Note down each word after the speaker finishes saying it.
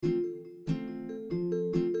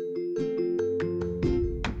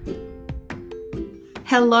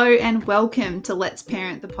Hello and welcome to Let's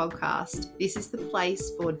Parent the podcast. This is the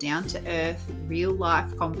place for down-to-earth,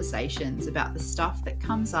 real-life conversations about the stuff that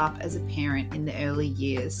comes up as a parent in the early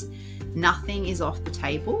years. Nothing is off the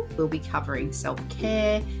table. We'll be covering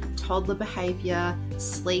self-care, toddler behaviour,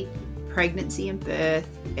 sleep, pregnancy and birth,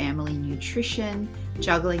 family nutrition,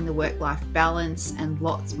 juggling the work-life balance, and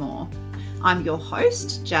lots more. I'm your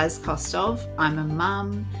host, Jazz Kostov. I'm a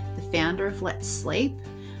mum, the founder of Let's Sleep.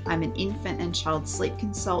 I'm an infant and child sleep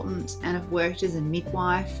consultant and have worked as a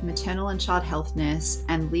midwife, maternal and child health nurse,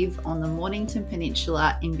 and live on the Mornington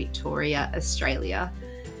Peninsula in Victoria, Australia.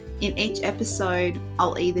 In each episode,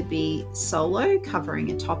 I'll either be solo covering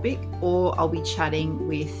a topic or I'll be chatting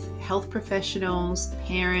with health professionals,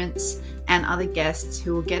 parents, and other guests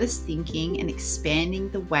who will get us thinking and expanding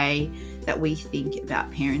the way that we think about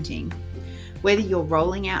parenting. Whether you're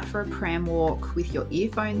rolling out for a pram walk with your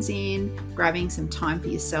earphones in, grabbing some time for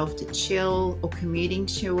yourself to chill, or commuting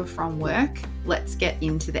to or from work, let's get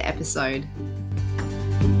into the episode.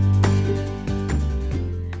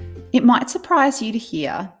 It might surprise you to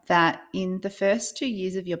hear that in the first 2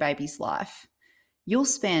 years of your baby's life, you'll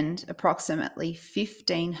spend approximately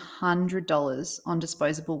 $1,500 on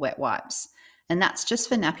disposable wet wipes. And that's just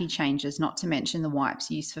for nappy changes, not to mention the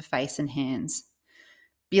wipes used for face and hands.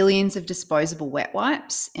 Billions of disposable wet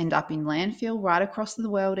wipes end up in landfill right across the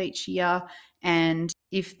world each year. And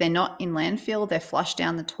if they're not in landfill, they're flushed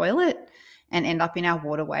down the toilet and end up in our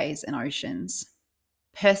waterways and oceans.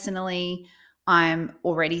 Personally, I'm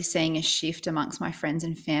already seeing a shift amongst my friends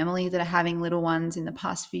and family that are having little ones in the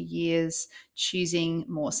past few years, choosing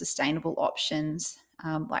more sustainable options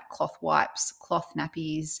like cloth wipes, cloth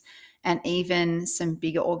nappies, and even some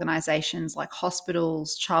bigger organisations like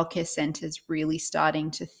hospitals, childcare centres really starting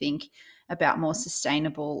to think about more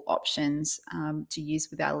sustainable options to use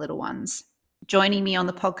with our little ones. Joining me on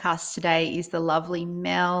the podcast today is the lovely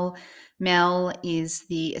Mel. Mel is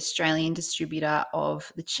the Australian distributor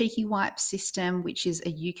of the Cheeky Wipe system, which is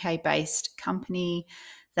a UK-based company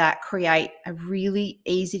that create a really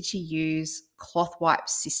easy-to-use cloth wipe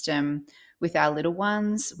system with our little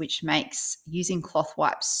ones, which makes using cloth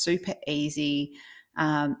wipes super easy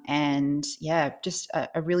and just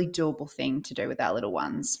a really doable thing to do with our little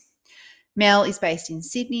ones. Mel is based in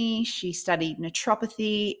Sydney. She studied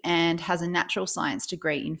naturopathy and has a natural science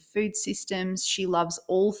degree in food systems. She loves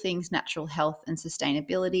all things natural health and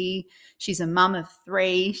sustainability. She's a mum of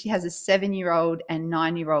 3. She has a 7-year-old and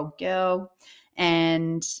 9-year-old girl.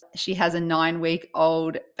 And she has a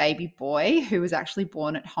 9-week-old baby boy who was actually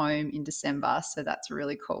born at home in December. So that's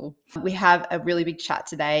really cool. We have a really big chat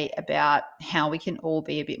today about how we can all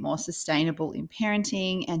be a bit more sustainable in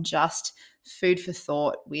parenting and just food for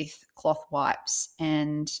thought with cloth wipes.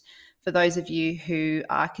 And for those of you who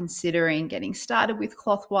are considering getting started with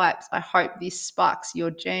cloth wipes, I hope this sparks your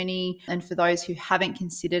journey. And for those who haven't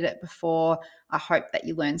considered it before, I hope that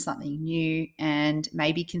you learn something new and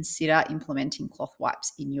maybe consider implementing cloth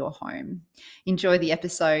wipes in your home. Enjoy the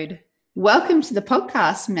episode. Welcome to the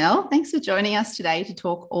podcast, Mel. Thanks for joining us today to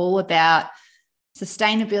talk all about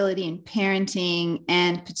sustainability in parenting,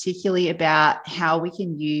 and particularly about how we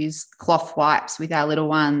can use cloth wipes with our little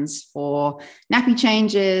ones for nappy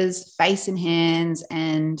changes, face and hands,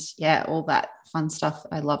 and all that fun stuff.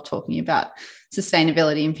 I love talking about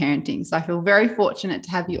sustainability in parenting. So I feel very fortunate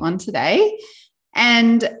to have you on today.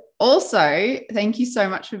 And also, thank you so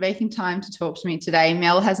much for making time to talk to me today.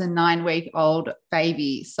 Mel has a 9-week-old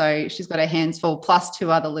baby, so she's got her hands full, plus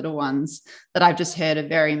 2 other little ones that I've just heard are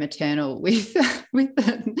very maternal with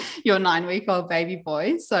your 9-week-old baby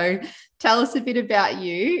boy. So tell us a bit about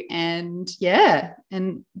you and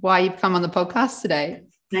why you've come on the podcast today.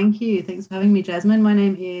 Thank you. Thanks for having me, Jasmine. My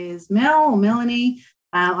name is Melanie.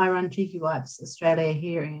 I run Cheeky Wipes Australia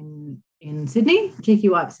here in Sydney. Cheeky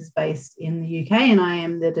Wipes is based in the UK, and I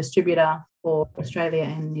am the distributor for Australia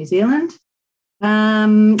and New Zealand.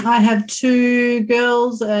 I have 2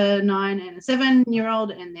 girls, a 9 and a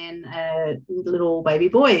 7-year-old, and then a little baby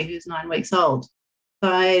boy who's 9 weeks old.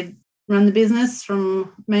 So I run the business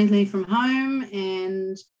mainly from home,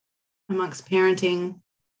 and amongst parenting,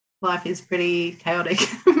 life is pretty chaotic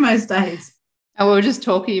most days. And we were just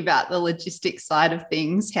talking about the logistics side of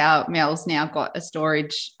things, how Mel's now got a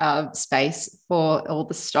storage space for all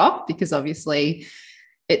the stock, because obviously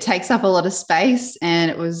it takes up a lot of space, and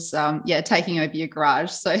it was, taking over your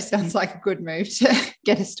garage. So it sounds like a good move to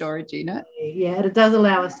get a storage unit. Yeah, it does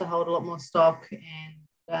allow us to hold a lot more stock,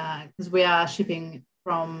 and because we are shipping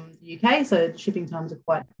from the UK, so shipping times are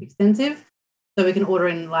quite extensive. So we can order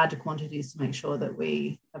in larger quantities to make sure that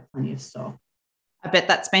we have plenty of stock. I bet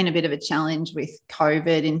that's been a bit of a challenge with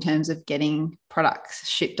COVID in terms of getting products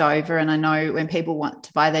shipped over. And I know when people want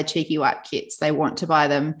to buy their Cheeky Wipe kits, they want to buy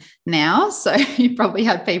them now. So you probably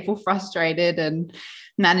had people frustrated and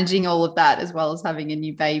managing all of that as well as having a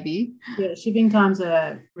new baby. Yeah, shipping times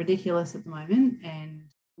are ridiculous at the moment and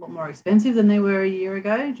a lot more expensive than they were a year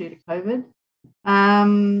ago due to COVID.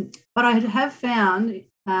 But I have found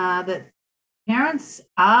that parents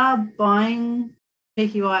are buying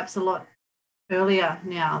Cheeky Wipes a lot earlier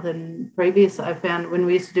now than previous. I found when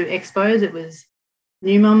we used to do expos, it was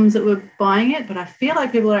new mums that were buying it, but I feel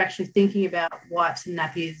like people are actually thinking about wipes and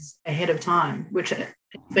nappies ahead of time, which has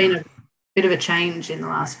been a bit of a change in the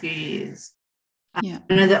last few years. Yeah.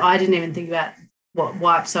 I know that I didn't even think about what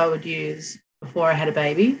wipes I would use before I had a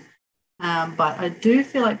baby, but I do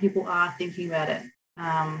feel like people are thinking about it.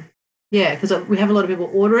 Because we have a lot of people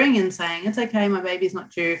ordering and saying, it's okay, my baby's not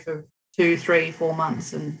due for 2, 3, 4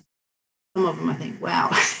 months. And some of them I think, wow,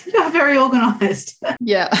 you're very organised.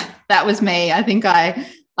 Yeah, that was me. I think I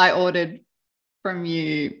ordered from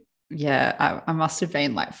you. Yeah, I must have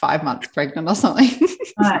been like 5 months pregnant or something.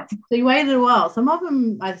 Right. So you waited a while. Some of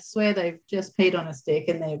them, I swear, they've just peed on a stick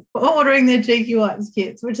and they're ordering their Cheeky Wipes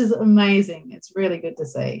kits, which is amazing. It's really good to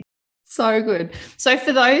see. So good. So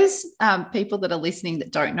for those people that are listening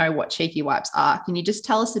that don't know what Cheeky Wipes are, can you just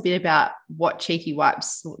tell us a bit about what Cheeky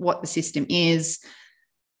Wipes, what the system is,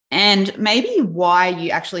 and maybe why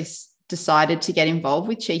you actually decided to get involved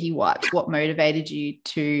with Cheeky Wipes? What motivated you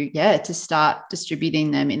to start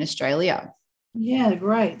distributing them in Australia? Yeah,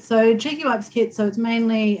 great. So Cheeky Wipes kit, so it's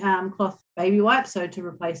mainly cloth baby wipes, so to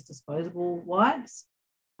replace disposable wipes.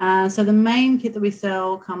 So the main kit that we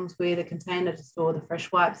sell comes with a container to store the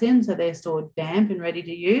fresh wipes in, so they're stored damp and ready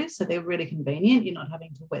to use, so they're really convenient. You're not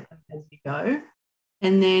having to wet them as you go.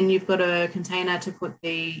 And then you've got a container to put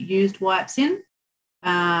the used wipes in.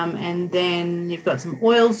 And then you've got some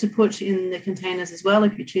oils to put in the containers as well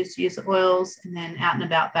if you choose to use the oils, and then out and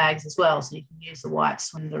about bags as well, so you can use the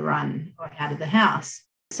wipes on the run or out of the house.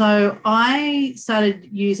 So I started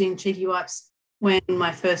using Cheeky Wipes when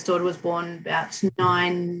my first daughter was born about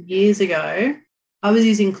 9 years ago. I was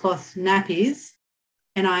using cloth nappies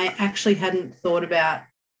and I actually hadn't thought about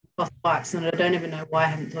cloth wipes, and I don't even know why I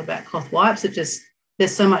hadn't thought about cloth wipes.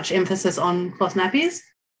 There's so much emphasis on cloth nappies.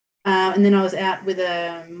 And then I was out with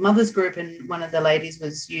a mother's group and one of the ladies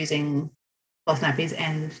was using cloth nappies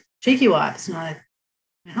and Cheeky Wipes. And I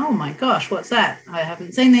went, oh my gosh, what's that? I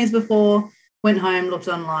haven't seen these before. Went home, looked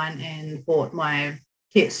online and bought my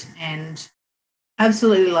kit and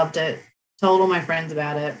absolutely loved it. Told all my friends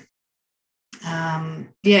about it.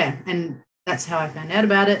 And that's how I found out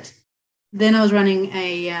about it. Then I was running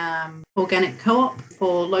a organic co-op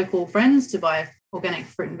for local friends to buy organic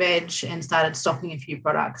fruit and veg and started stocking a few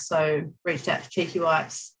products. So reached out to Cheeky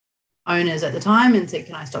Wipes owners at the time and said,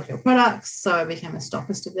 can I stock your products? So I became a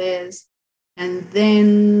stockist of theirs. And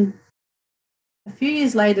then a few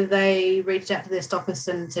years later, they reached out to their stockists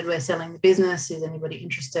and said, we're selling the business. Is anybody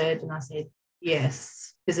interested? And I said,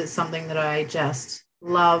 yes, because it's something that I just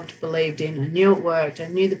loved, believed in. I knew it worked. I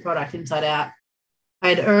knew the product inside out. I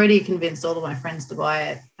had already convinced all of my friends to buy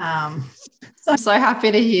it. So I'm so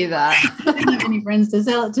happy to hear that. I didn't have any friends to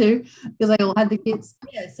sell it to because they all had the kits.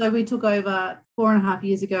 Yeah, so we took over 4.5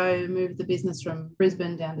 years ago, moved the business from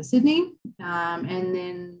Brisbane down to Sydney. And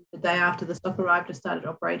then the day after the stock arrived, I started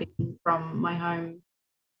operating from my home.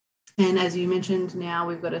 And as you mentioned, now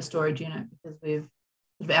we've got a storage unit because we've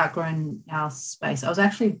outgrown our space. I was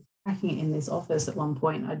actually packing it in this office at one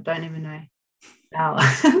point. I don't even know how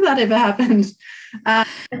that ever happened. I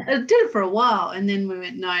did it for a while and then we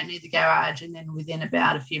went, no, it needs a garage. And then within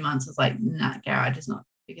about a few months, I was like, nah, garage is not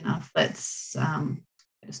big enough. Let's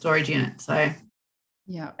get a storage unit. So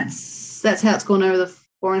yeah, that's how it's gone over the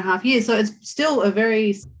 4.5 years. So it's still a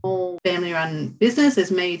very small family run business.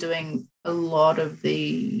 There's me doing a lot of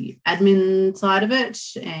the admin side of it.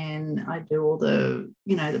 And I do all the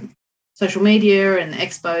social media and the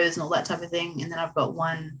expos and all that type of thing. And then I've got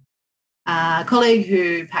one colleague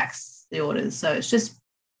who packs the orders. So it's just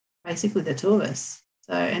basically the two of us.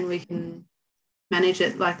 So, and we can manage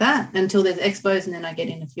it like that until there's expos, and then I get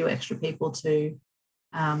in a few extra people to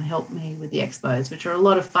help me with the expos, which are a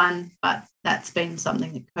lot of fun, but that's been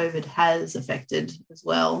something that COVID has affected as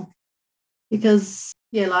well. Because,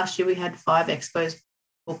 last year we had 5 expos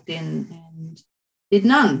booked in and did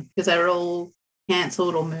none because they were all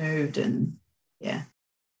cancelled or moved and.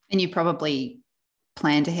 And you probably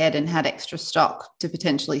planned ahead and had extra stock to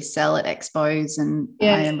potentially sell at expos, and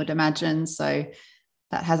I would imagine so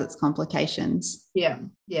that has its complications. Yeah.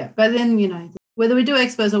 But then, whether we do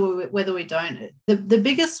expos or whether we don't, the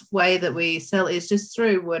biggest way that we sell is just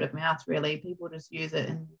through word of mouth, really. People just use it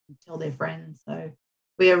and tell their friends. So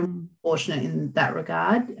we are fortunate in that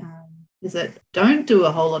regard. Is that don't do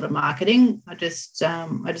a whole lot of marketing. I just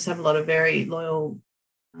have a lot of very loyal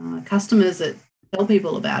customers that tell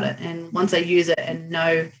people about it, and once they use it and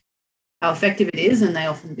know how effective it is, and they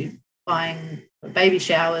often be buying baby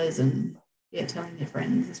showers and telling their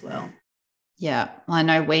friends as well. Yeah, I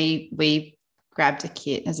know we grabbed a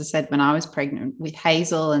kit, as I said, when I was pregnant with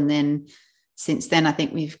Hazel, and then since then I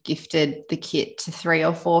think we've gifted the kit to 3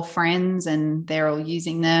 or 4 friends, and they're all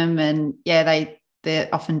using them, and they're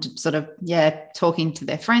often sort of talking to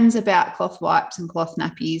their friends about cloth wipes and cloth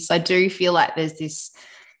nappies. So I do feel like there's this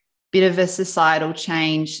bit of a societal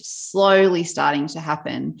change slowly starting to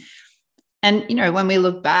happen. And, when we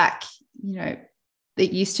look back, it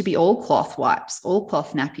used to be all cloth wipes, all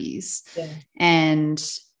cloth nappies. Yeah. And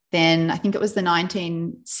then I think it was the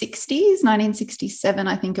 1967,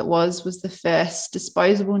 I think it was the first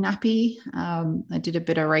disposable nappy. I did a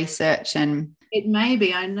bit of research, and it may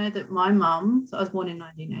be. I know that my mum, so I was born in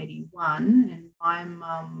 1981, and my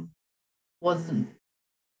mum wasn't,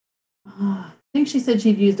 I think she said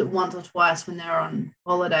she'd used it once or twice when they were on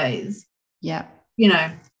holidays. Yeah.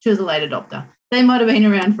 She was a late adopter. They might have been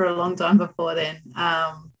around for a long time before then.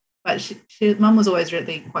 But mum was always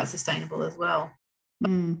really quite sustainable as well.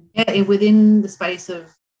 Yeah, within the space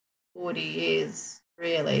of 40 years,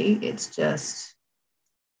 really, it's just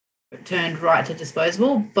turned right to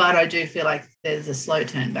disposable. But I do feel like there's a slow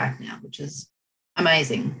turn back now, which is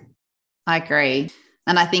amazing. I agree.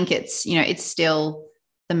 And I think it's still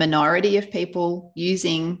the minority of people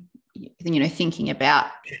using, thinking about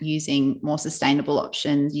using more sustainable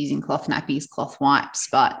options, using cloth nappies, cloth wipes.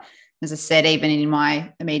 But as I said, even in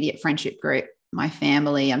my immediate friendship group, my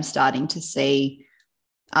family, I'm starting to see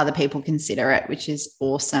other people consider it, which is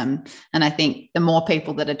awesome. And I think the more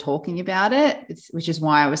people that are talking about it, which is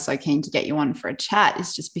why I was so keen to get you on for a chat,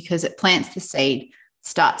 is just because it plants the seed,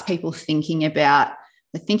 starts people thinking about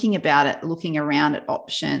it, looking around at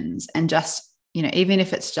options, and just, even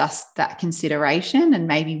if it's just that consideration and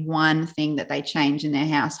maybe one thing that they change in their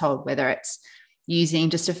household, whether it's using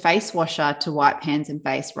just a face washer to wipe hands and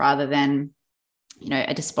face rather than,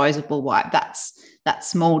 a disposable wipe, that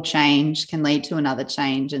small change can lead to another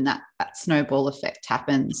change, and that snowball effect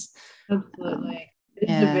happens. Absolutely.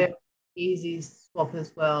 It's a very easy swap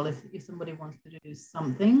as well if somebody wants to do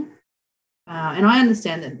something. And I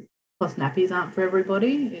understand that cloth nappies aren't for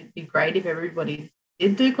everybody. It'd be great if everybody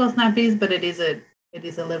did do cloth nappies, but it is a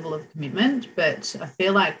level of commitment. But I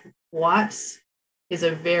feel like wipes is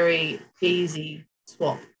a very easy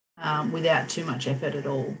swap without too much effort at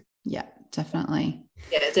all. Yeah, definitely.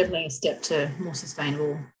 Yeah, definitely a step to more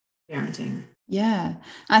sustainable parenting. Yeah.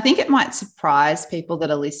 I think it might surprise people that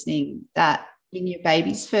are listening that in your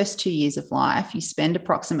baby's first 2 years of life, you spend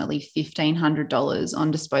approximately $1,500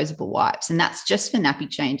 on disposable wipes. And that's just for nappy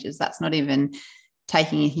changes. That's not even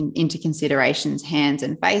taking into considerations hands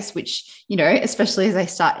and face, which, especially as they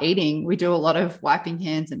start eating, we do a lot of wiping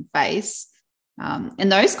hands and face.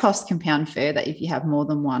 And those costs compound further if you have more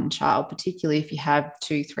than one child, particularly if you have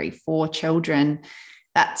 2, 3, 4 children.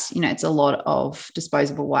 That's, it's a lot of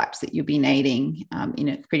disposable wipes that you'll be needing in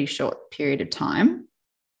a pretty short period of time.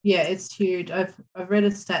 Yeah, it's huge. I've read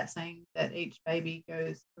a stat saying that each baby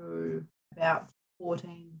goes through about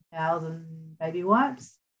 14,000 baby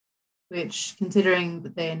wipes, which, considering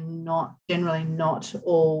that they're generally not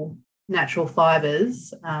all natural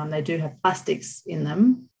fibres, they do have plastics in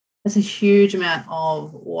them. That's a huge amount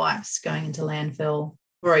of wipes going into landfill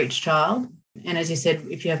for each child. And as you said,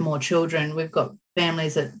 if you have more children, we've got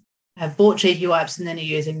families that have bought cheeky wipes and then are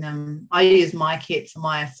using them. I used my kit for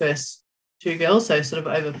my first 2 girls, so sort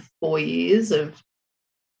of over 4 years of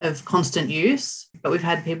constant use. But we've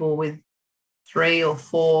had people with 3 or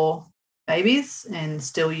 4 babies and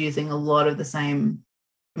still using a lot of the same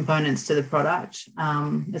components to the product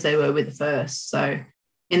as they were with the first. So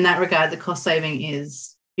in that regard, the cost saving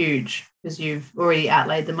is huge because you've already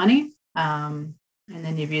outlaid the money and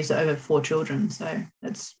then you've used it over 4 children. So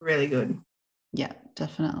that's really good. Yeah,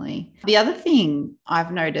 definitely. The other thing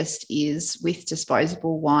I've noticed is with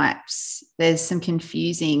disposable wipes, there's some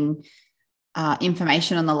confusing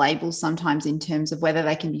information on the labels sometimes in terms of whether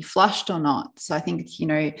they can be flushed or not. So I think,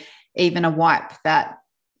 even a wipe that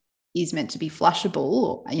is meant to be flushable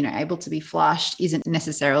or, able to be flushed isn't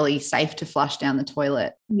necessarily safe to flush down the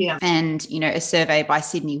toilet. Yeah. And, a survey by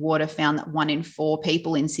Sydney Water found that 1 in 4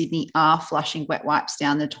 people in Sydney are flushing wet wipes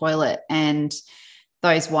down the toilet. And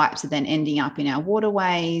those wipes are then ending up in our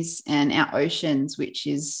waterways and our oceans, which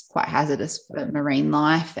is quite hazardous for marine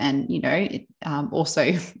life. And, it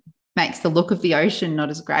also makes the look of the ocean not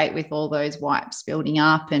as great with all those wipes building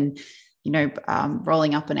up and,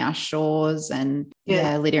 rolling up on our shores and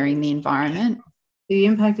littering the environment. The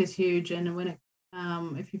impact is huge. And when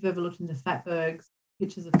if you've ever looked into fatbergs,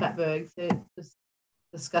 pictures of fatbergs, they're just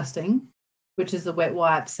disgusting, which is the wet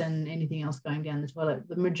wipes and anything else going down the toilet.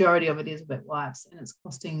 The majority of it is wet wipes, and it's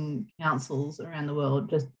costing councils around the world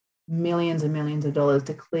just millions and millions of dollars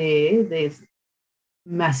to clear these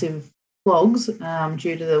massive clogs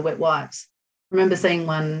due to the wet wipes. I remember seeing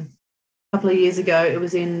one a couple of years ago. It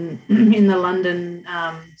was in the London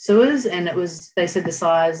sewers, and they said the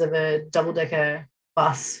size of a double-decker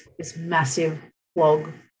bus, this massive clog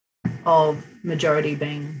of majority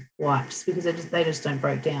being wipes, because they just don't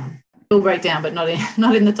break down. Will break down, but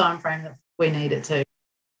not in the time frame that we need it to.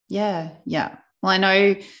 Yeah. Well, I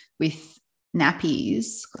know with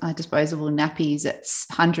nappies, disposable nappies, it's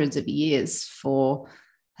hundreds of years for,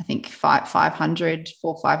 I think 500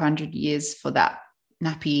 years for that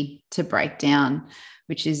nappy to break down,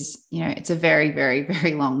 which is, it's a very, very,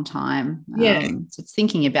 very long time. So it's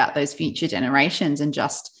thinking about those future generations, and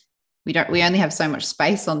just we only have so much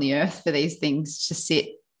space on the earth for these things to sit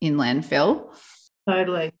in landfill.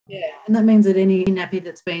 Totally. Yeah. And that means that any nappy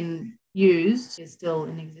that's been used is still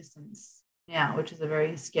in existence now, which is a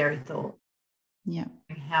very scary thought. Yeah.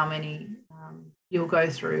 How many you'll go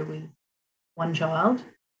through with one child.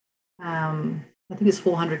 I think it's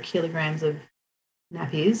 400 kilograms of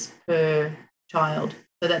nappies per child.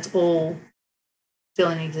 So that's all still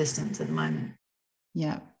in existence at the moment.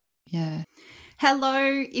 Yeah.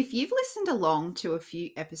 Hello. If you've listened along to a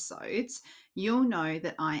few episodes, you'll know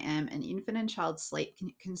that I am an infant and child sleep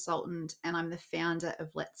consultant, and I'm the founder of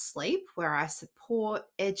Let's Sleep, where I support,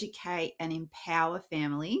 educate, and empower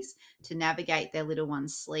families to navigate their little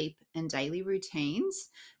one's sleep and daily routines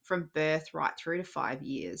from birth right through to 5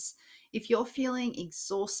 years. If you're feeling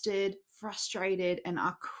exhausted, frustrated, and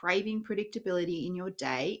are craving predictability in your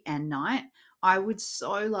day and night, I would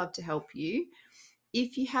so love to help you.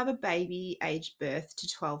 If you have a baby aged birth to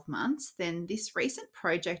 12 months, then this recent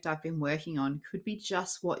project I've been working on could be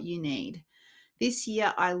just what you need. This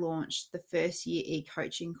year, I launched the First Year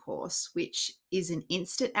e-coaching course, which is an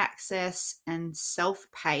instant access and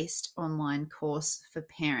self-paced online course for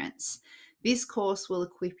parents. This course will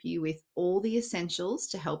equip you with all the essentials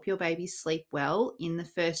to help your baby sleep well in the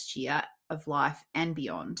first year of life and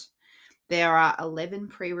beyond. There are 11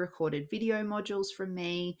 pre-recorded video modules from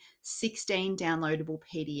me, 16 downloadable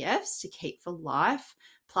PDFs to keep for life,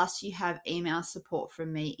 plus you have email support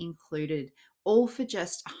from me included, all for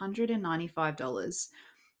just $195.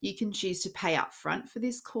 You can choose to pay up front for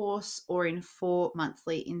this course or in 4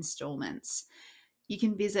 monthly installments. You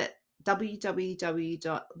can visit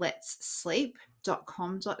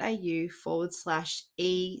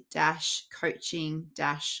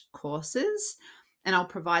www.letssleep.com.au/e-coaching-courses. And I'll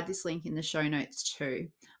provide this link in the show notes too.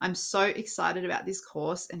 I'm so excited about this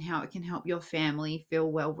course and how it can help your family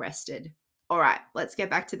feel well rested. All right, let's get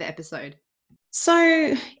back to the episode.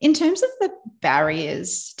 So, in terms of the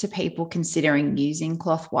barriers to people considering using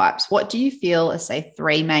cloth wipes, what do you feel are, say,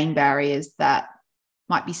 3 main barriers that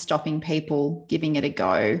might be stopping people giving it a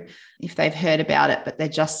go if they've heard about it, but they're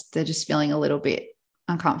just feeling a little bit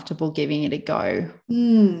uncomfortable giving it a go?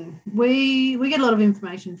 We get a lot of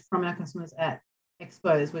information from our customers at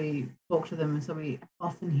expos. We talk to them, and so we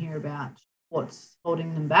often hear about what's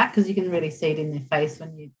holding them back, because you can really see it in their face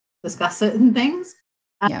when you discuss certain things.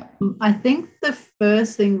 I think the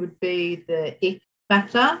first thing would be the ick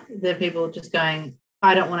factor, that people are just going,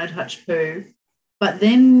 I don't want to touch poo. But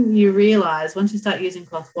then you realize once you start using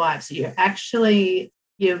cloth wipes, there's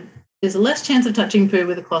less chance of touching poo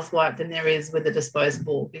with a cloth wipe than there is with a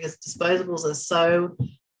disposable, because disposables are so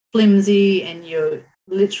flimsy and you're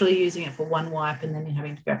literally using it for one wipe and then you're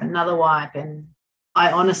having to grab another wipe. And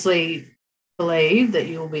I honestly believe that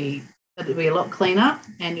it'll be a lot cleaner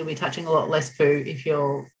and you'll be touching a lot less poo if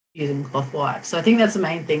you're using cloth wipes. So I think that's the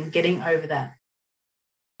main thing, getting over that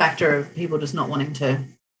factor of people just not wanting to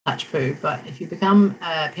touch poo. But if you become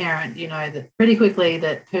a parent, you know that pretty quickly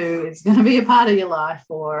that poo is going to be a part of your life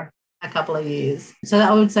for a couple of years. So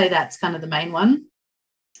I would say that's kind of the main one.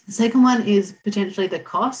 The second one is potentially the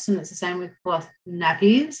cost, and it's the same with cloth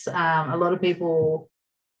nappies. A lot of people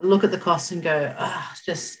look at the cost and go,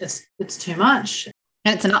 it's too much.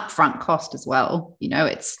 And it's an upfront cost as well.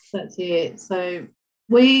 That's it. So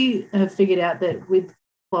we have figured out that with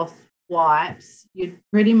cloth wipes, you'd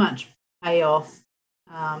pretty much pay off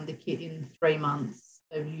the kit in 3 months.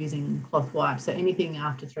 of using cloth wipes. So anything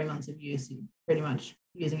after 3 months of use, you're pretty much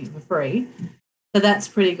using it for free. So that's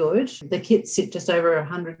pretty good. The kits sit just over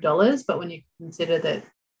 $100, but when you consider that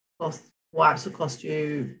cloth wipes will cost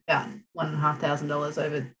you about $1,500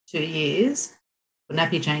 over 2 years for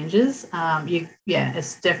nappy changes,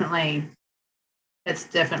 it's definitely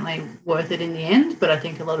worth it in the end. But I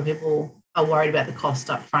think a lot of people are worried about the cost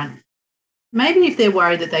up front. Maybe if they're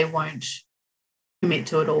worried that they won't commit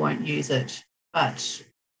to it or won't use it. But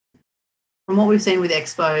from what we've seen with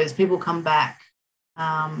expos, people come back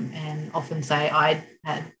and often say, I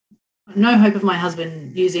had no hope of my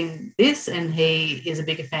husband using this, and he is a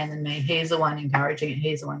bigger fan than me. He's the one encouraging it.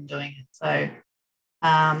 He's the one doing it. So,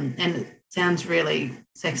 and it sounds really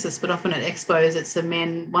sexist, but often at expos, it's the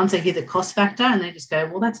men, once they hear the cost factor and they just go,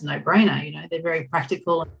 well, that's a no-brainer. You know, they're very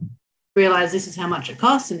practical and realize this is how much it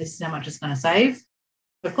costs and this is how much it's going to save.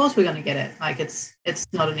 Of course, we're going to get it. Like it's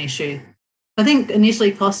not an issue. I think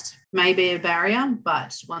initially cost may be a barrier,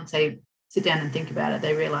 but once they sit down and think about it,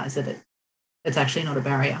 they realize that it's actually not a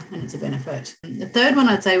barrier and it's a benefit. The third one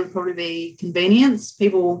I'd say would probably be convenience.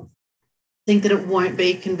 People think that it won't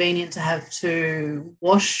be convenient to have to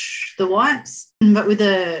wash the wipes, but with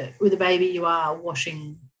a baby, you are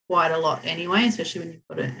washing quite a lot anyway, especially when you've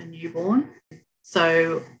got a newborn.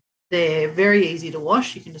 So they're very easy to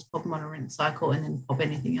wash. You can just pop them on a rinse cycle and then pop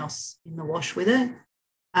anything else in the wash with it.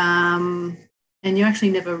 And you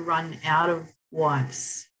actually never run out of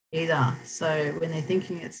wipes either. So when they're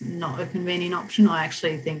thinking it's not a convenient option, I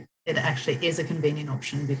actually think it actually is a convenient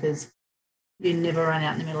option, because you never run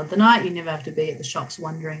out in the middle of the night. You never have to be at the shops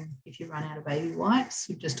wondering if you run out of baby wipes.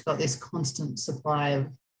 You've just got this constant supply of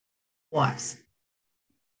wipes.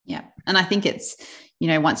 Yeah. And I think it's,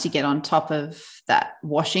 once you get on top of that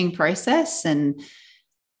washing process and,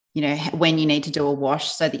 when you need to do a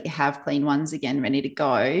wash so that you have clean ones again ready to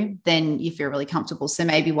go, then you feel really comfortable. So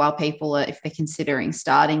maybe while people are, if they're considering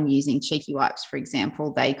starting using Cheeky Wipes, for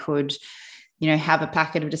example, they could, have a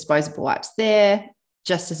packet of disposable wipes there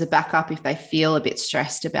just as a backup if they feel a bit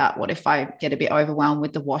stressed about what if I get a bit overwhelmed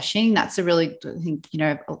with the washing. That's I think,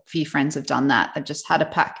 a few friends have done that. They've just had a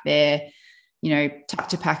pack there,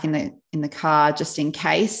 tucked a pack in the car just in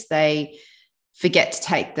case they forget to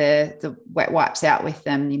take the wet wipes out with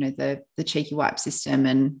them, the Cheeky Wipe system.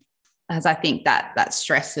 And as I think that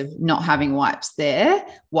stress of not having wipes there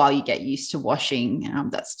while you get used to washing,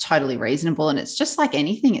 that's totally reasonable. And it's just like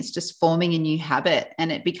anything, it's just forming a new habit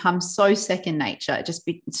and it becomes so second nature.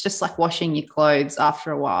 It's just like washing your clothes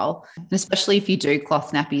after a while, and especially if you do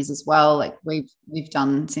cloth nappies as well. Like we've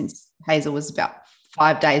done since Hazel was about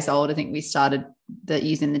 5 days old. I think we started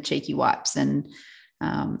using the Cheeky Wipes, and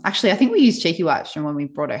actually, I think we used Cheeky Wipes from when we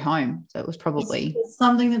brought her home. So it was probably it's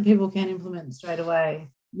something that people can implement straight away.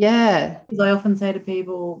 Yeah. Because I often say to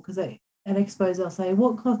people, because at expos, they'll say,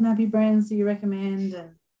 what cloth nappy brands do you recommend?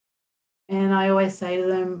 And I always say to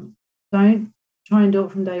them, don't try and do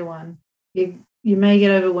it from day one. You may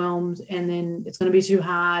get overwhelmed and then it's going to be too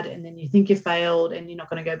hard and then you think you failed and you're not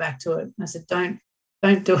going to go back to it. And I said, don't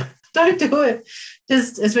do it. Don't do it.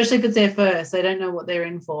 Just, especially if it's their first, they don't know what they're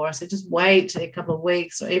in for. So just wait a couple of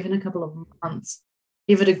weeks or even a couple of months.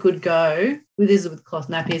 Give it a good go. With cloth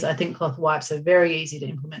nappies, I think cloth wipes are very easy to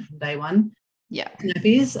implement from day one. Yeah.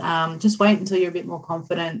 Nappies, just wait until you're a bit more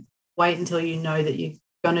confident. Wait until you know that you're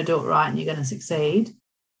going to do it right and you're going to succeed.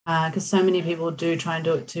 Because so many people do try and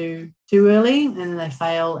do it too early and then they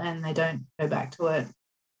fail and they don't go back to it.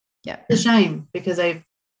 Yeah. It's a shame because they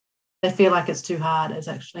feel like it's too hard.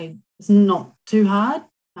 It's not too hard,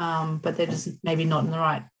 but they're just maybe not in the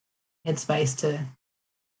right headspace to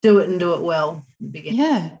do it and do it well in the beginning.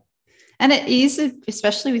 Yeah. And it is,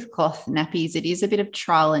 especially with cloth nappies, it is a bit of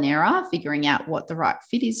trial and error, figuring out what the right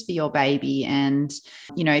fit is for your baby. And,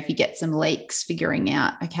 if you get some leaks, figuring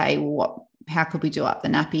out, okay, well, how could we do up the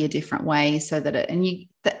nappy a different way so that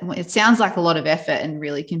it sounds like a lot of effort and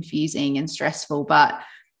really confusing and stressful, but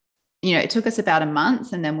it took us about a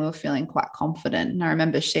month and then we were feeling quite confident. And I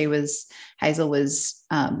remember Hazel was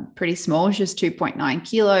pretty small. She was 2.9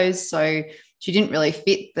 kilos. So she didn't really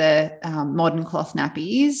fit the modern cloth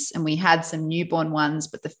nappies. And we had some newborn ones,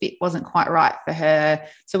 but the fit wasn't quite right for her.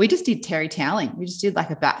 So we just did terry toweling. We just did like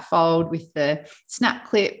a back fold with the snap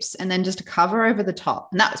clips and then just a cover over the top.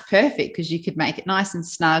 And that was perfect because you could make it nice and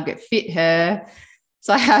snug. It fit her.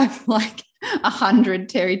 So I have like 100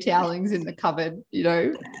 terry towelings in the cupboard,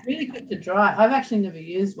 It's really good to dry. I've actually never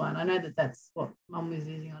used one. I know that's what Mum was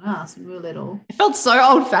using on us when we were little. I felt so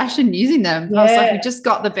old-fashioned using them. Yeah. I was like, we just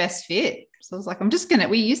got the best fit. So I was like,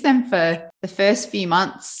 we used them for the first few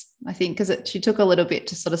months, I think, because she took a little bit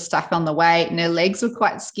to sort of stack on the weight and her legs were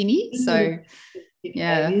quite skinny. So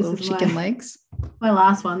Yeah, babies. little chicken legs. My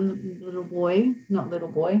last one, not little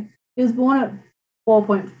boy, he was born at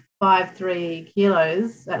 4.53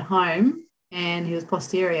 kilos at home, and he was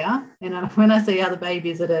posterior. And when I see other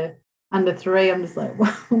babies that are under 3, I'm just like,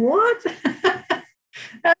 what?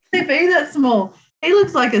 How can they be that small? He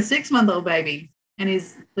looks like a 6-month-old baby, and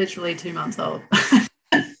he's literally 2 months old.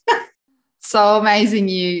 So amazing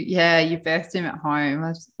you birthed him at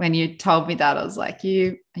home. When you told me that, I was like,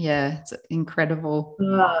 it's incredible.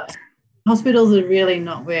 Hospitals are really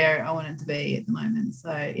not where I wanted to be at the moment. So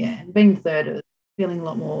and being third, I was feeling a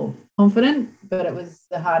lot more confident, but it was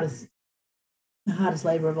the hardest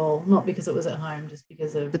labor of all, not because it was at home, just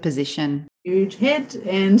because of the position, huge head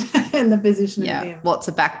and the position of him. Lots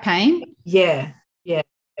of back pain.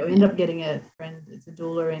 We ended up getting a friend, it's a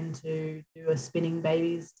doula, in to do a spinning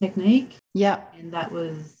babies technique. And that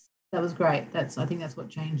was great. I think that's what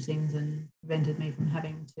changed things and prevented me from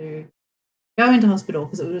having to go into hospital,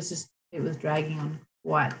 because it was dragging on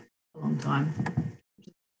quite a long time.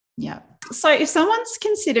 So if someone's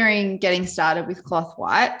considering getting started with cloth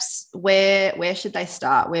wipes, where should they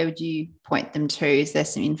start? Where would you point them to? Is there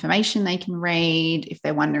some information they can read? If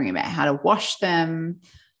they're wondering about how to wash them,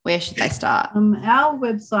 where should they start? Our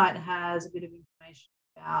website has a bit of information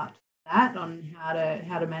about that, on how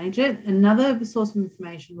to manage it. Another source of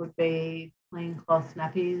information would be Clean Cloth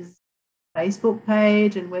Nappies Facebook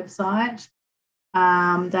page and website.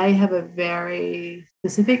 They have a very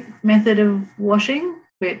specific method of washing,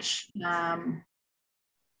 which can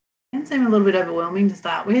seem a little bit overwhelming to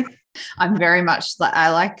start with. I'm very much like, I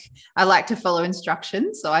like to follow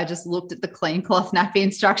instructions. So I just looked at the clean cloth nappy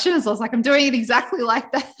instructions. I was like, I'm doing it exactly like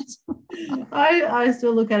that. I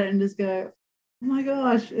still look at it and just go, oh my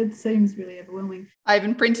gosh, it seems really overwhelming. I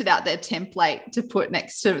even printed out their template to put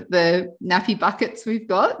next to the nappy buckets we've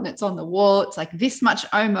got, and it's on the wall. It's like this much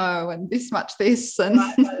Omo and this much this. And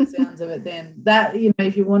by the sounds of it, then that,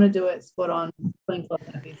 if you want to do it spot on, clean cloth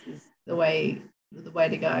nappies is the way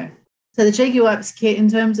to go. So the Cheeky Wipes kit, in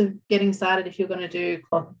terms of getting started, if you're going to do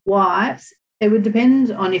cloth wipes, it would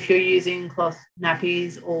depend on if you're using cloth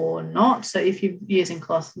nappies or not. So if you're using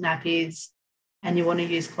cloth nappies and you want to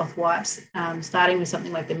use cloth wipes, starting with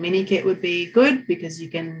something like the mini kit would be good, because you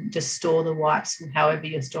can just store the wipes however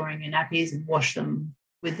you're storing your nappies and wash them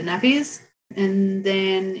with the nappies. And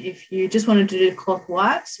then if you just wanted to do cloth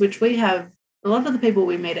wipes, which we have, a lot of the people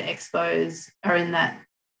we meet at expos are in that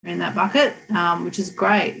bucket, which is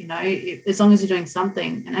great, as long as you're doing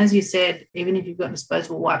something. And as you said, even if you've got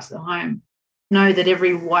disposable wipes at home, know that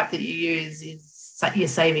every wipe that you use you're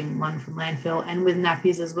saving one from landfill. And with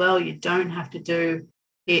nappies as well, you don't have to do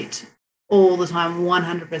it all the time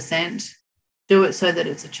 100%. Do it so that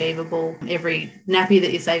it's achievable. Every nappy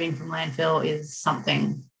that you're saving from landfill is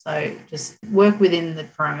something. So just work within the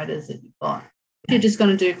parameters that you've got. If you're just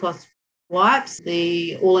going to do cloth wipes,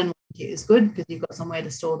 the all-in-one kit is good, because you've got somewhere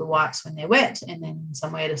to store the wipes when they're wet, and then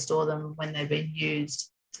somewhere to store them when they've been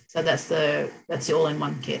used. So that's the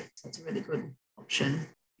all-in-one kit. So it's a really good option.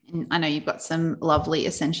 And I know you've got some lovely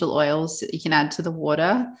essential oils that you can add to the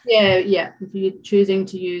water. Yeah. If you're choosing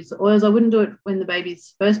to use oils, I wouldn't do it when the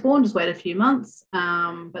baby's first born, just wait a few months.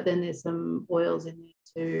 But then there's some oils in there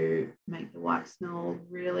to make the wipe smell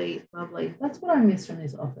really lovely. That's what I miss from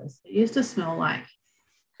this office. It used to smell like,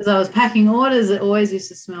 as I was packing orders, it always used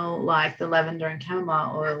to smell like the lavender and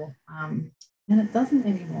chamomile oil. And it doesn't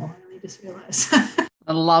anymore. I only just realised.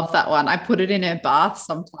 I love that one. I put it in her bath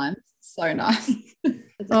sometimes. So nice.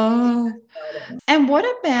 Oh. And what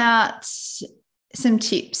about some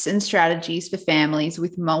tips and strategies for families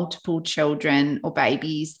with multiple children or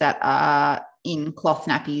babies that are in cloth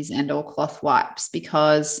nappies and or cloth wipes?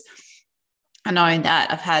 Because I know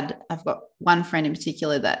that I've got one friend in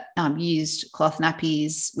particular that used cloth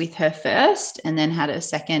nappies with her first, and then had a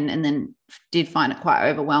second, and then did find it quite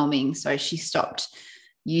overwhelming. So she stopped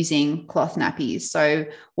using cloth nappies. So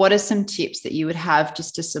what are some tips that you would have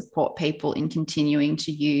just to support people in continuing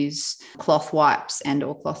to use cloth wipes and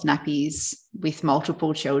or cloth nappies with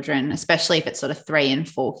multiple children, especially if it's sort of 3 and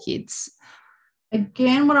 4 kids?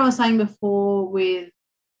 Again, what I was saying before with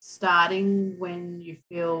starting when you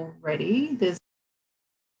feel ready, there's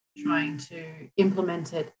trying to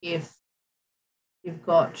implement it if you've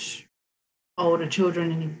got older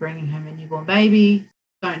children and you're bringing home a newborn baby.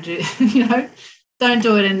 Don't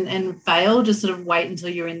do it and fail. Just sort of wait until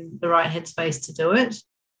you're in the right headspace to do it.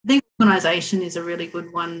 I think organisation is a really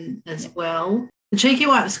good one as well. The Cheeky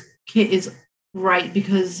Wipes kit is great,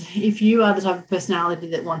 because if you are the type of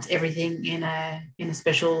personality that wants everything in a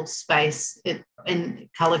special space and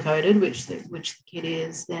colour coded, which the kit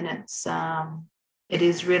is, then it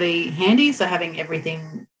is really handy. So having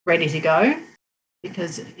everything ready to go.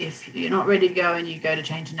 because if you're not ready to go and you go to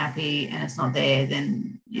change a nappy and it's not there,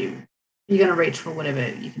 then you're going to reach for whatever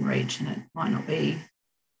you can reach, and it might not be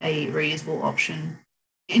a reusable option.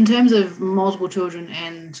 In terms of multiple children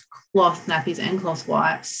and cloth nappies and cloth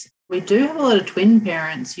wipes, we do have a lot of twin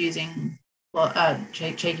parents using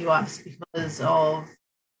cheeky wipes because of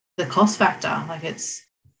the cost factor. Like it's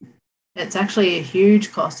actually a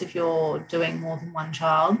huge cost if you're doing more than one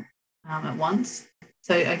child at once.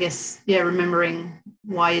 So I guess, remembering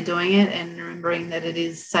why you're doing it and remembering that it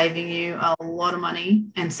is saving you a lot of money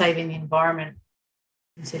and saving the environment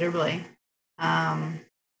considerably. That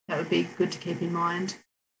would be good to keep in mind.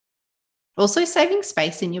 Also saving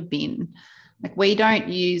space in your bin. Like we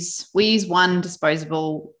use one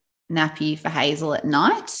disposable nappy for Hazel at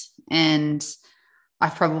night, and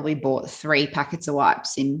I've probably bought 3 packets of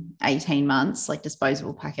wipes in 18 months, like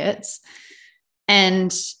disposable packets.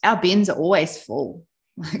 And our bins are always full.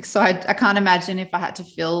 Like, so I can't imagine if I had to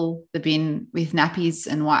fill the bin with nappies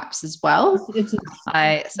and wipes as well. So it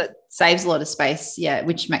saves a lot of space,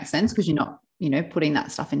 which makes sense because you're not, putting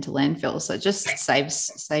that stuff into landfill. So it just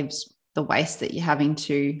saves the waste that you're having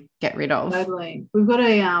to get rid of. Totally. We've got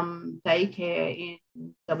a daycare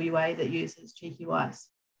in WA that uses cheeky wipes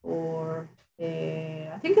for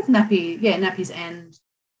their, I think it's nappies and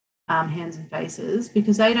hands and faces,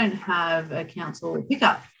 because they don't have a council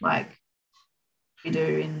pickup like we do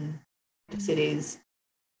in the cities.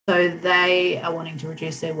 So they are wanting to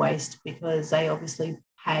reduce their waste because they obviously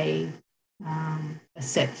pay a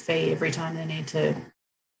set fee every time they need to,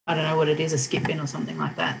 I don't know what it is, a skip bin or something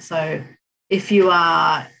like that. So if you're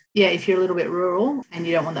a little bit rural and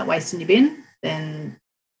you don't want that waste in your bin, then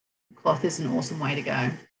cloth is an awesome way to go.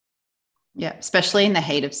 Yeah, especially in the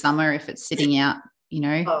heat of summer if it's sitting out,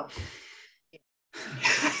 Oh.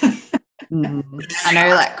 I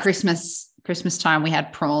know, like Christmas time, we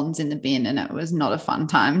had prawns in the bin, and it was not a fun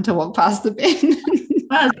time to walk past the bin.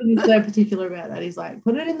 My husband is so particular about that. He's like,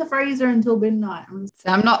 put it in the freezer until midnight.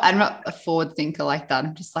 I'm not a forward thinker like that.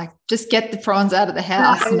 I'm just like, just get the prawns out of the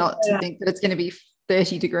house, not to think that it's going to be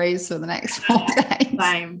 30 degrees for the next 4 days.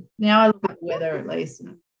 Same. Now I look at the weather at least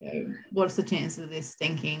and go, what's the chance of this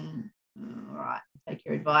stinking? All right, take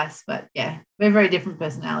your advice. But yeah, we're very different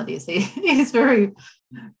personalities. He's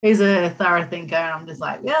a thorough thinker, and I'm just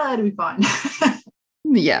like, yeah, it'll be fine.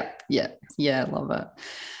 Yeah, love it.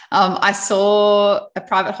 I saw a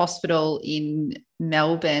private hospital in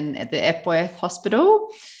Melbourne at the Epworth Hospital,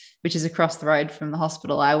 which is across the road from the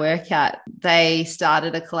hospital I work at. They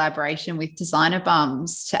started a collaboration with Designer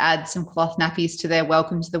Bums to add some cloth nappies to their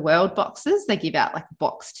Welcome to the World boxes. They give out like a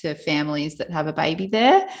box to families that have a baby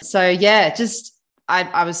there. So yeah,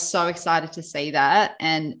 I was so excited to see that.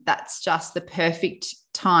 And that's just the perfect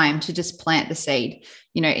time to just plant the seed,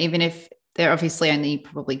 even if they're obviously only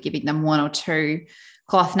probably giving them 1 or 2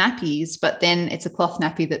 cloth nappies, but then it's a cloth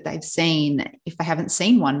nappy that they've seen if they haven't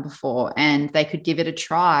seen one before, and they could give it a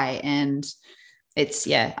try. And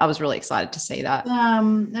I was really excited to see that.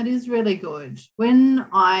 That is really good. When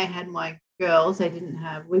I had my girls,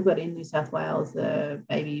 we've got in New South Wales the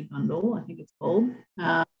baby bundle, I think it's called.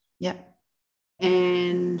 And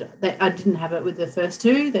I didn't have it with the first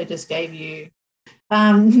 2. They just gave you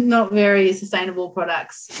not very sustainable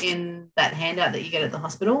products in that handout that you get at the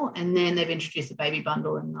hospital. And then they've introduced a baby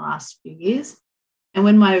bundle in the last few years. And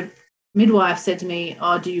when my midwife said to me,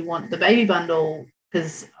 oh, do you want the baby bundle?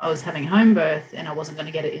 Because I was having home birth and I wasn't going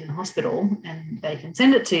to get it in the hospital, and they can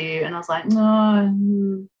send it to you. And I was like, no.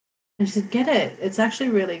 And she said, get it. It's actually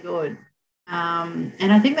really good. And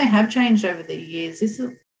I think they have changed over the years.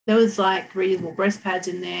 There was like reusable breast pads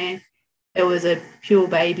in there. There was a Pure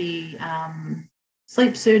Baby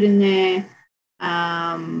sleep suit in there.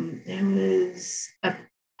 There was a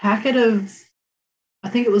packet of, I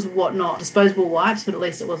think it was Whatnot disposable wipes, but at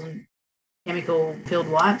least it wasn't chemical filled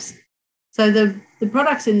wipes. So the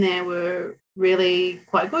products in there were really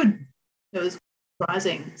quite good. It was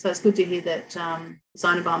surprising. So it's good to hear that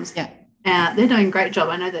Designer Bums, they're doing a great job.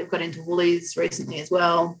 I know they've got into Woolies recently as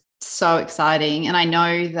well. So exciting. And I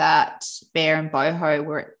know that Bear and Boho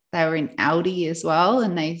were in Aldi as well,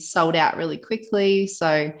 and they sold out really quickly.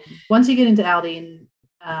 So once you get into Aldi in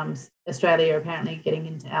Australia, apparently getting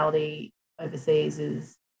into Aldi overseas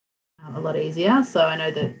is a lot easier. So I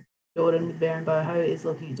know that Jordan with Bear and Boho is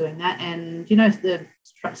looking at doing that. And the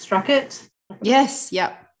Strucket? Yes,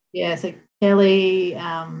 yep. Yeah, so Kelly,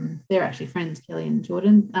 they're actually friends, Kelly and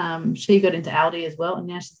Jordan. She got into Aldi as well, and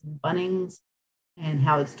now she's in Bunnings and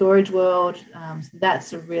Howard Storage World. So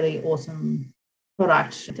that's a really awesome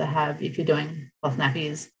product to have if you're doing cloth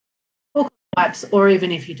nappies or wipes, or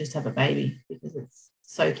even if you just have a baby, because it's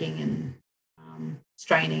soaking and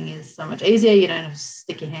straining is so much easier. You don't have to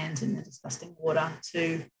stick your hands in the disgusting water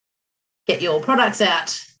to get your products out.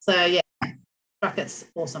 So yeah, Sprocket's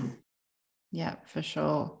awesome. Yeah, for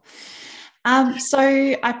sure. So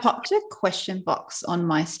I popped a question box on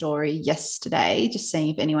my story yesterday, just seeing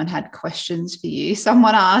if anyone had questions for you.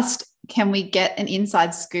 Someone asked, can we get an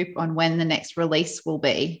inside scoop on when the next release will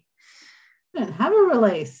be? I don't have a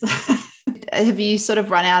release. Have you sort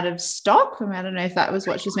of run out of stock? I don't know if that was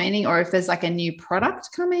what she's meaning, or if there's like a new product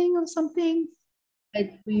coming or something.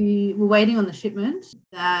 We were waiting on the shipment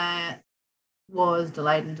that was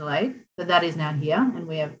delayed. So that is now here, and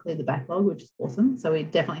we have cleared the backlog, which is awesome. So we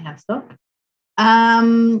definitely have stock.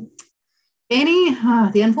 The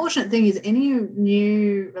unfortunate thing is any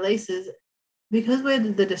new releases, because we're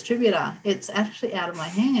the distributor, it's actually out of my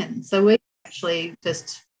hands. So we actually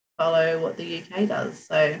just follow what the UK does.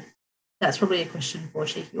 So that's probably a question for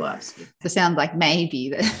Cheeky Wipes. It sounds like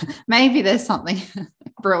maybe there's something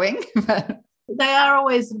brewing. But they are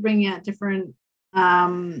always bringing out different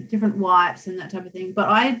wipes and that type of thing. But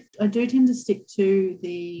I do tend to stick to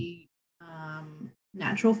the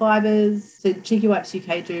natural fibers. So Cheeky Wipes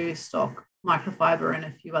UK do stock microfiber and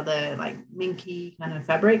a few other like minky kind of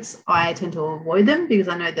fabrics. I tend to avoid them because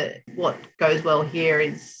I know that what goes well here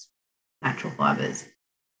is natural fibers.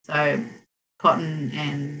 So cotton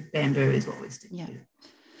and bamboo is what we stick to.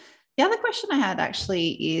 The other question I had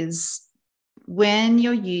actually is, when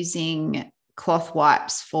you're using cloth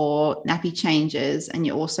wipes for nappy changes and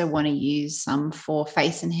you also want to use some for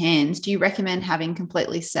face and hands, do you recommend having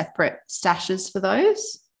completely separate stashes for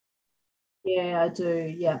those? Yeah, I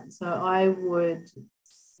do. Yeah. So I would,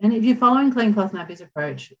 and if you're following Clean Cloth Nappies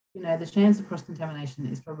approach, the chance of cross-contamination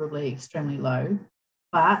is probably extremely low.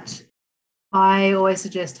 But I always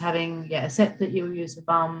suggest having a set that you'll use for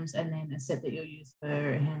bums and then a set that you'll use for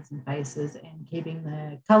hands and faces, and keeping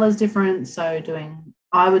the colours different. So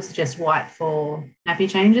I would suggest white for nappy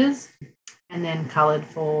changes and then coloured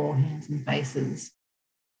for hands and faces.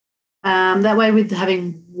 That way, with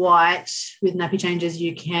having white with nappy changes,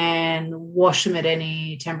 you can wash them at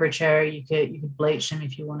any temperature. You could bleach them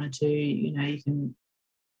if you wanted to. You can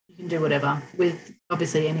do whatever. With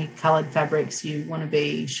obviously any coloured fabrics, you want to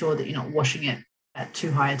be sure that you're not washing it at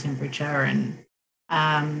too high a temperature. And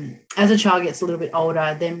as a child gets a little bit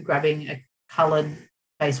older, them grabbing a coloured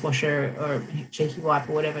face washer or a Cheeky Wipe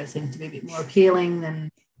or whatever seems to be a bit more appealing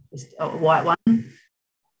than just a white one.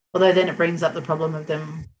 Although then it brings up the problem of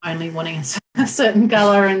them only wanting a certain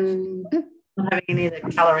colour and not having any of the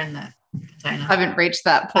colour in the container. I haven't reached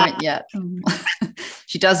that point yet.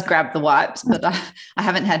 She does grab the wipes, but I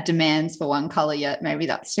haven't had demands for one colour yet. Maybe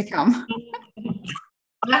that's to come.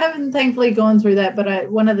 I haven't thankfully gone through that,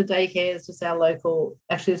 but one of the daycares, just our local,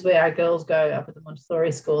 actually is where our girls go up at the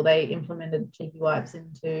Montessori school. They implemented Cheeky Wipes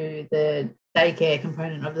into the daycare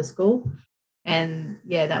component of the school. And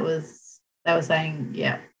yeah, they were saying,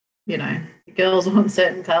 the girls want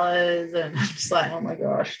certain colours, and I'm just like, oh my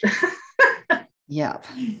gosh. Yep.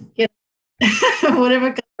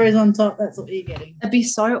 Whatever colour is on top, that's what you're getting. It'd be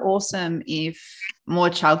so awesome if more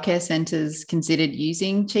childcare centres considered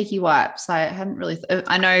using Cheeky Wipes. I hadn't really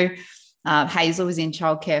I know Hazel was in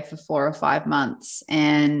childcare for 4 or 5 months,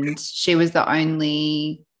 and she was the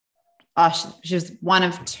only she was one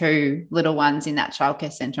of 2 little ones in that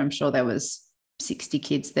childcare centre. I'm sure there was 60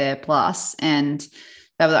 kids there plus, and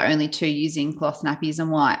they were the only 2 using cloth nappies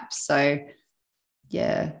and wipes. So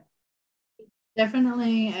yeah, it's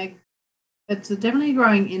definitely a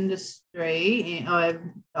growing industry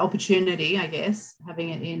or opportunity, I guess, having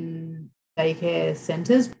it in daycare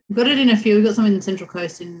centres. We've got it in a few. We've got some in the Central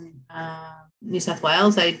Coast in New South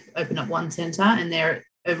Wales. They opened up one centre, and they're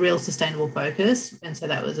a real sustainable focus, and so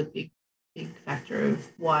that was a big factor of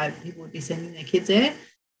why people would be sending their kids there.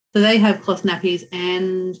 So they have cloth nappies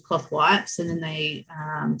and cloth wipes, and then they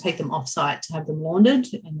take them off-site to have them laundered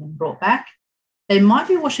and then brought back. They might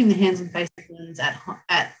be washing the hands and faces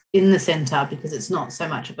in the centre because it's not so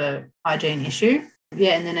much of a hygiene issue.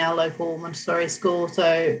 Yeah, and then our local Montessori school.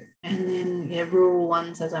 So, and then rural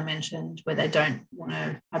ones, as I mentioned, where they don't want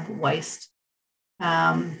to have waste.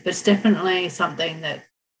 But it's definitely something that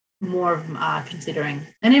more of them are considering.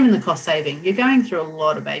 And even the cost saving. You're going through a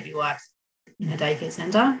lot of baby wipes in a daycare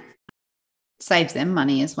centre. Saves them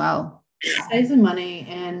money as well. Saves them money.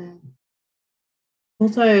 And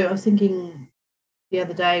also I was thinking the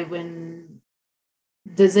other day, when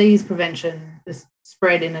disease prevention, the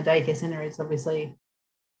spread in a daycare centre is obviously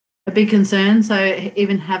a big concern. So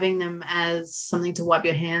even having them as something to wipe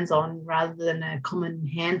your hands on rather than a common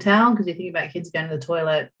hand towel, because you think about kids going to the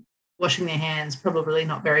toilet, washing their hands, probably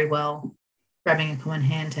not very well, grabbing a common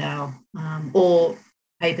hand towel, or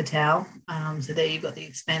paper towel. So there you've got the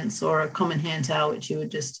expense, or a common hand towel, which you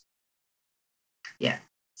would just,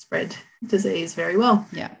 spread disease very well.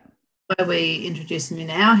 Yeah. So we introduce them in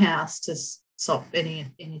our house to stop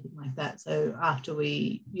anything like that. So after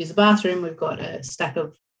we use the bathroom, we've got a stack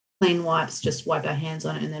of clean wipes, just wipe our hands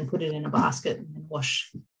on it and then put it in a basket and then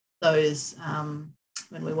wash those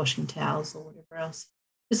when we're washing towels or whatever else.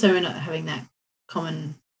 Just so we're not having that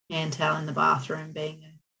common hand towel in the bathroom being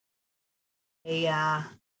a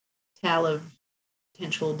towel of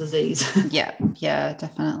potential disease. Yeah,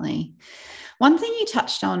 definitely. One thing you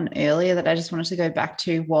touched on earlier that I just wanted to go back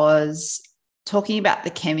to was talking about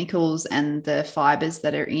the chemicals and the fibers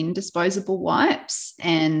that are in disposable wipes,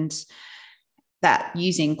 and that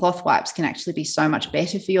using cloth wipes can actually be so much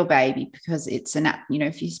better for your baby because it's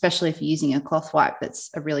especially if you're using a cloth wipe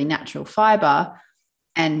that's a really natural fiber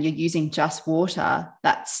and you're using just water,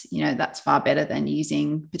 that's far better than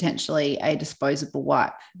using potentially a disposable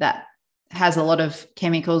wipe that has a lot of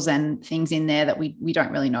chemicals and things in there that we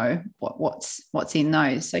don't really know what's in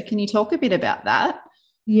those. So can you talk a bit about that?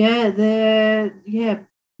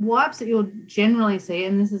 Wipes that you'll generally see,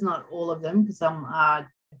 and this is not all of them because some are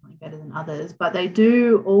definitely better than others, but they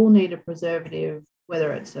do all need a preservative,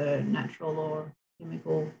 whether it's a natural or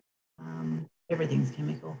chemical. Everything's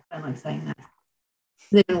chemical. I don't like saying that.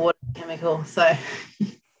 Even water chemical. So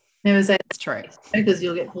never say that's true because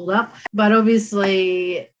you'll get pulled up. But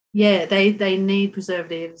obviously, they need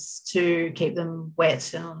preservatives to keep them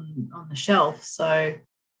wet on the shelf. So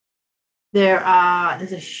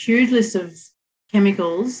there's a huge list of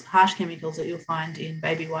chemicals, harsh chemicals that you'll find in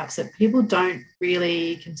baby wipes that people don't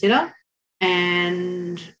really consider.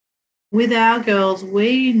 And with our girls,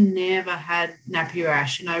 we never had nappy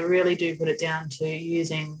rash, and I really do put it down to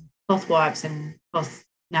using cloth wipes and cloth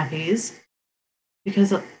nappies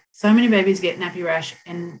because so many babies get nappy rash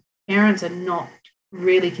and parents are not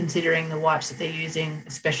really considering the wipes that they're using,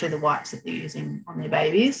 especially the wipes that they're using on their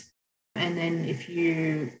babies. And then if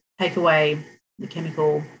you take away the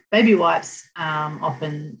chemical baby wipes,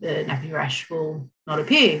 often the nappy rash will not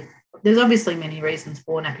appear. There's obviously many reasons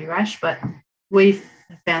for nappy rash, but we've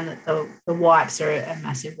found that the wipes are a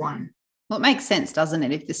massive one. Well, it makes sense, doesn't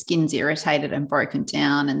it? If the skin's irritated and broken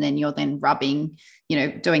down and then you're then rubbing,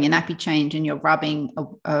 doing a nappy change and you're rubbing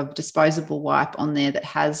a disposable wipe on there that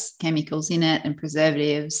has chemicals in it and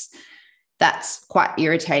preservatives, that's quite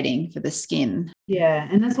irritating for the skin. Yeah,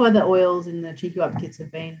 and that's why the oils in the Cheeky Wipe kits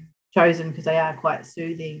have been chosen, because they are quite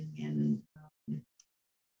soothing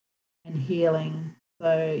and healing.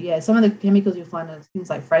 So, some of the chemicals you'll find are things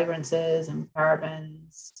like fragrances and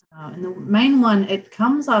parabens. And the main one, it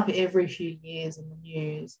comes up every few years in the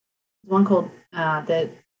news. There's one called, the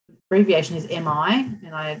abbreviation is MI,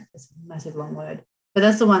 and it's a massive long word. But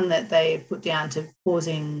that's the one that they put down to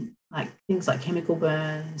causing things like chemical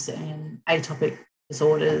burns and atopic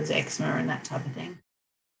disorders, eczema and that type of thing.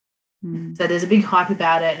 So there's a big hype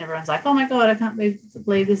about it and everyone's like, oh my God, I can't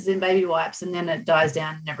believe this is in baby wipes. And then it dies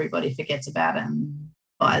down and everybody forgets about it and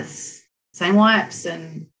buys the same wipes.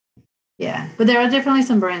 And but there are definitely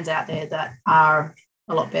some brands out there that are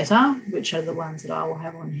a lot better, which are the ones that I will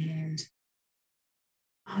have on hand.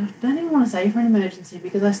 I don't even want to say for an emergency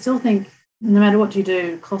because I still think no matter what you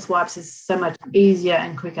do, cloth wipes is so much easier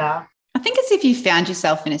and quicker. I think it's if you found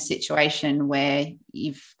yourself in a situation where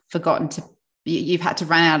you've had to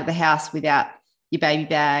run out of the house without your baby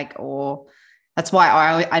bag, or that's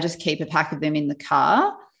why I just keep a pack of them in the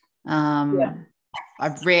car. I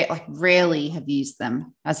rarely have used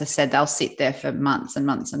them. As I said, they'll sit there for months and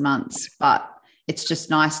months and months, but it's just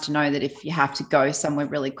nice to know that if you have to go somewhere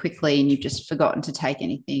really quickly and you've just forgotten to take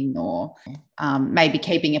anything, or maybe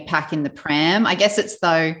keeping a pack in the pram. I guess it's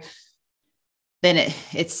sort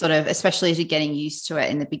of, especially as you're getting used to it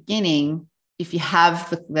in the beginning, if you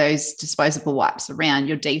have those disposable wipes around,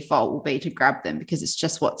 your default will be to grab them because it's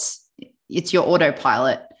just it's your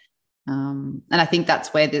autopilot. And I think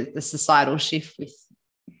that's where the societal shift with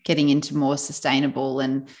getting into more sustainable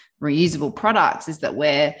and reusable products is that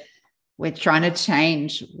we're trying to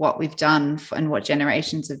change what we've done and what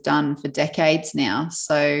generations have done for decades now.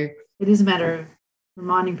 So it is a matter of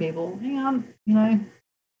reminding people, hang on,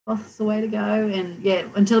 cloth's the way to go. And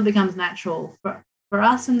until it becomes natural for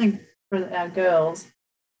us and for our girls,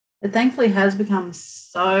 it thankfully has become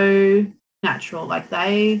so natural. Like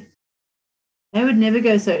they would never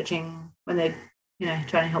go searching when they're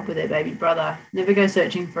trying to help with their baby brother, never go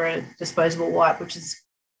searching for a disposable wipe, which is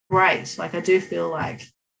great. Like I do feel like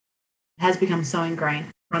it has become so ingrained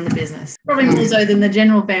to run the business, probably more so than the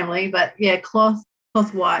general family. But cloth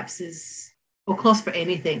wipes or cloth for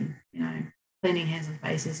anything, cleaning hands and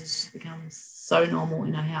faces has just become so normal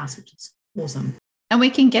in our house, which is awesome. And we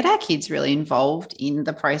can get our kids really involved in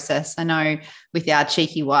the process. I know with our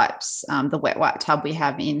Cheeky Wipes, the wet wipe tub we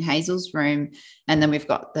have in Hazel's room, and then we've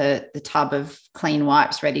got the tub of clean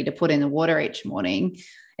wipes ready to put in the water each morning.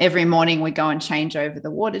 Every morning we go and change over the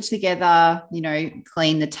water together,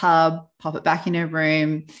 clean the tub, pop it back in her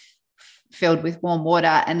room, filled with warm water.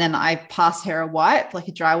 And then I pass her a wipe, like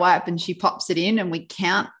a dry wipe, and she pops it in and we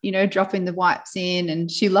count, dropping the wipes in. And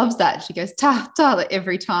she loves that. She goes, ta, ta,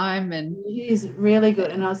 every time. And it is really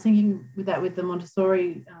good. And I was thinking with the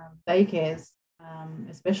Montessori daycares,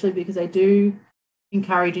 especially because they do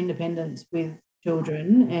encourage independence with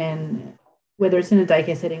children, and whether it's in a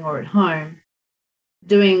daycare setting or at home,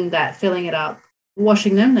 doing that, filling it up,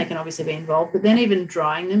 washing them, they can obviously be involved, but then even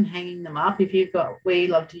drying them, hanging them up. We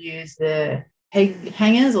love to use the peg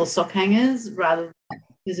hangers or sock hangers because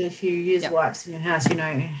if you use wipes in your house, you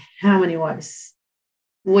know how many wipes.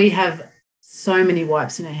 We have so many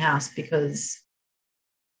wipes in our house because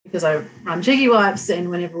I run Cheeky Wipes, and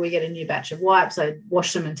whenever we get a new batch of wipes, I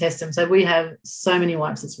wash them and test them. So we have so many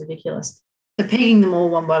wipes, it's ridiculous. So pegging them all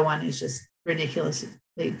one by one is just ridiculous.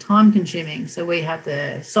 It's time consuming. So we have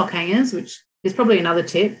the sock hangers, which is probably another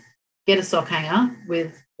tip. Get a sock hanger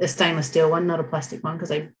with a stainless steel one, not a plastic one, because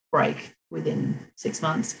they break within 6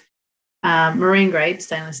 months. Marine grade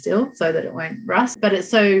stainless steel so that it won't rust. But it's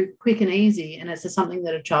so quick and easy, and it's something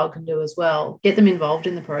that a child can do as well. Get them involved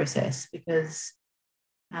in the process because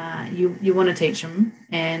you want to teach them,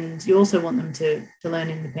 and you also want them to learn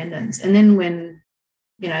independence. And then when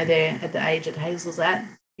they're at the age that Hazel's at,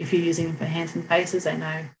 if you're using them for hands and faces, they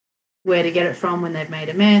know where to get it from when they've made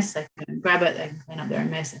a mess. They can grab it, they can clean up their own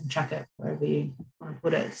mess and chuck it wherever you want to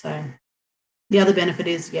put it. So the other benefit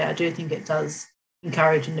is, I do think it does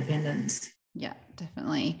encourage independence. Yeah,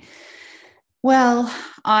 definitely. Well,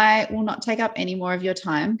 I will not take up any more of your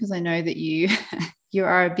time because I know that you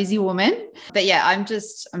are a busy woman. But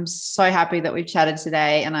I'm so happy that we've chatted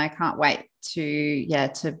today, and I can't wait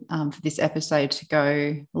for this episode to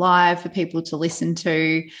go live for people to listen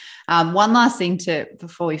to. One last thing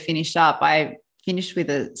before we finish up, I finished with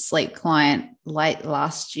a sleep client late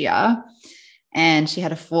last year, and she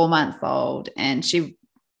had a 4-month-old, and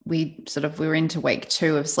we were into week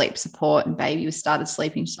 2 of sleep support, and baby was started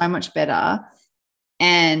sleeping so much better.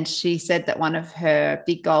 And she said that one of her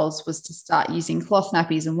big goals was to start using cloth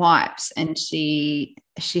nappies and wipes. And she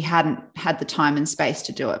hadn't had the time and space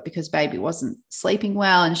to do it because baby wasn't sleeping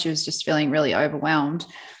well, and she was just feeling really overwhelmed.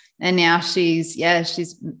 And now she's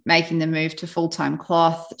making the move to full-time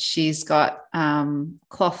cloth. She's got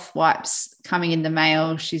cloth wipes coming in the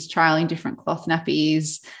mail. She's trialing different cloth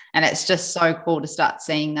nappies, and it's just so cool to start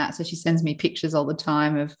seeing that. So she sends me pictures all the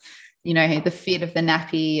time of, the fit of the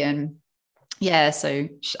nappy. And so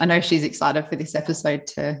I know she's excited for this episode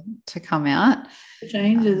to come out. It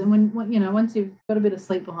changes, and when once you've got a bit of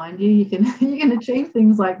sleep behind you, you can achieve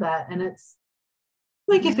things like that, and it's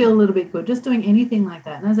make you feel a little bit good just doing anything like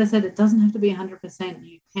that. And as I said, it doesn't have to be 100%.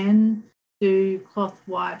 You can do cloth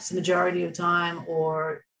wipes the majority of the time,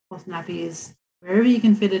 or cloth nappies, wherever you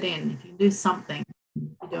can fit it in. If you can do something,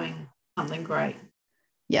 you're doing something great.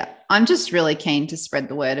 Yeah, I'm just really keen to spread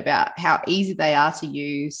the word about how easy they are to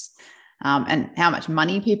use, and how much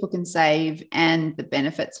money people can save, and the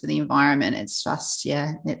benefits for the environment. It's just,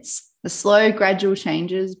 it's the slow, gradual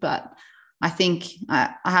changes, but I think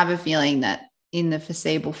I have a feeling that in the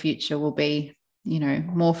foreseeable future will be,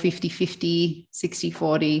 more 50-50,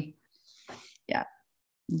 60-40.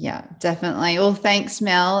 Yeah, definitely. Well, thanks,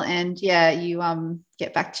 Mel. And you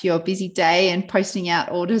get back to your busy day and posting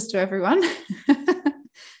out orders to everyone.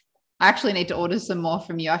 I actually need to order some more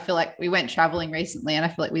from you. I feel like we went traveling recently, and I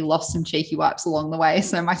feel like we lost some Cheeky Wipes along the way.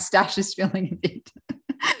 So my stash is feeling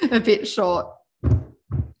a bit short.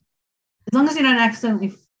 As long as you don't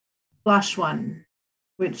accidentally flush one,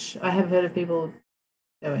 which I have heard of people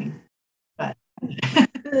doing, but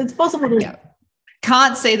it's possible to. Yeah.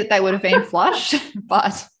 Can't see that they would have been flushed,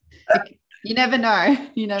 but you never know.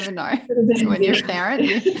 You never know. When you're a parent,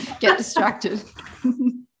 you get distracted.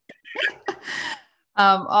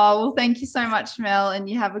 Well, thank you so much, Mel, and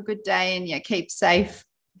you have a good day, and keep safe.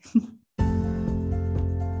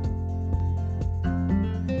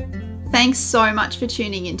 Thanks so much for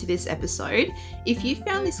tuning into this episode. If you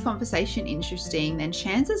found this conversation interesting, then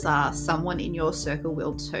chances are someone in your circle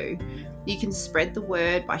will too. You can spread the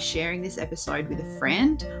word by sharing this episode with a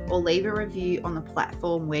friend, or leave a review on the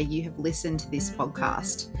platform where you have listened to this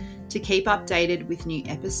podcast. To keep updated with new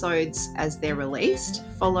episodes as they're released,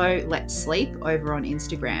 follow Let's Sleep over on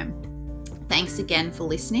Instagram. Thanks again for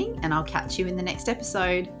listening, and I'll catch you in the next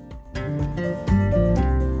episode.